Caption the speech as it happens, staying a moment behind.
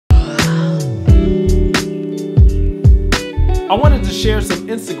I wanted to share some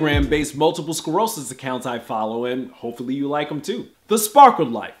Instagram-based multiple sclerosis accounts I follow, and hopefully you like them too. The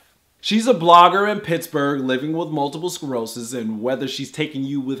Sparkled Life. She's a blogger in Pittsburgh living with multiple sclerosis, and whether she's taking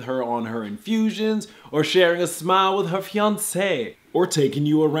you with her on her infusions, or sharing a smile with her fiancé, or taking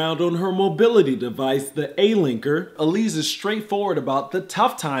you around on her mobility device, the A-Linker, Elise is straightforward about the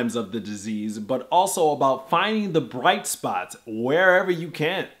tough times of the disease, but also about finding the bright spots wherever you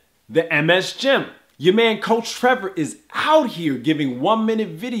can. The MS Gym. Your man Coach Trevor is out here giving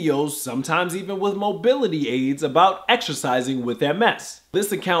 1-minute videos, sometimes even with mobility aids, about exercising with MS.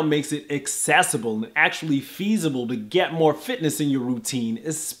 This account makes it accessible and actually feasible to get more fitness in your routine,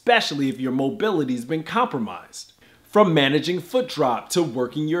 especially if your mobility's been compromised. From managing foot drop to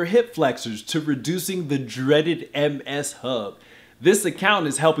working your hip flexors to reducing the dreaded MS hub, this account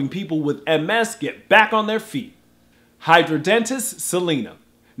is helping people with MS get back on their feet. Hydrodentist Selena.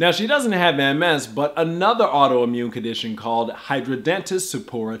 Now, she doesn't have MS, but another autoimmune condition called hidradenitis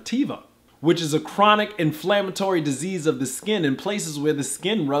suppurativa, which is a chronic inflammatory disease of the skin in places where the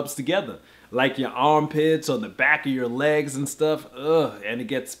skin rubs together, like your armpits or the back of your legs and stuff. And it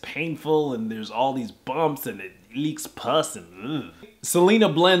gets painful, and there's all these bumps, and it leaks pus, and Selena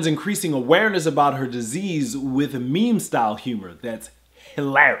blends increasing awareness about her disease with meme-style humor that's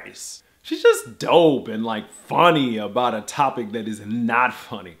hilarious. She's just dope and funny about a topic that is not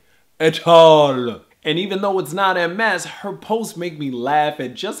funny at all. And even though it's not MS, her posts make me laugh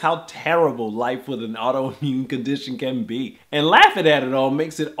at just how terrible life with an autoimmune condition can be. And laughing at it all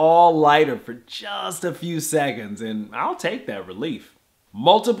makes it all lighter for just a few seconds, and I'll take that relief.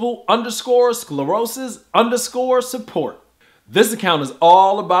 Multiple_sclerosis_support. This account is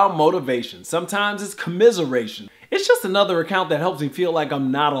all about motivation. Sometimes it's commiseration. It's just another account that helps me feel like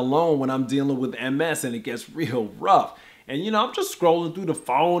I'm not alone when I'm dealing with MS and it gets real rough. And I'm just scrolling through the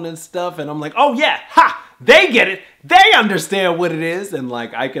phone and stuff, and I'm like, oh yeah, ha! They get it! They understand what it is! And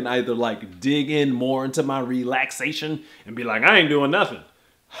I can either dig in more into my relaxation and be like, I ain't doing nothing.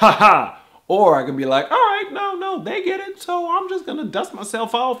 Ha ha! Or I can be like, alright, no, they get it, so I'm just gonna dust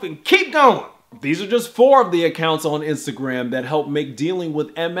myself off and keep going. These are just 4 of the accounts on Instagram that help make dealing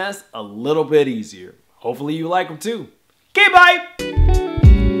with MS a little bit easier. Hopefully you like them too. Okay, bye!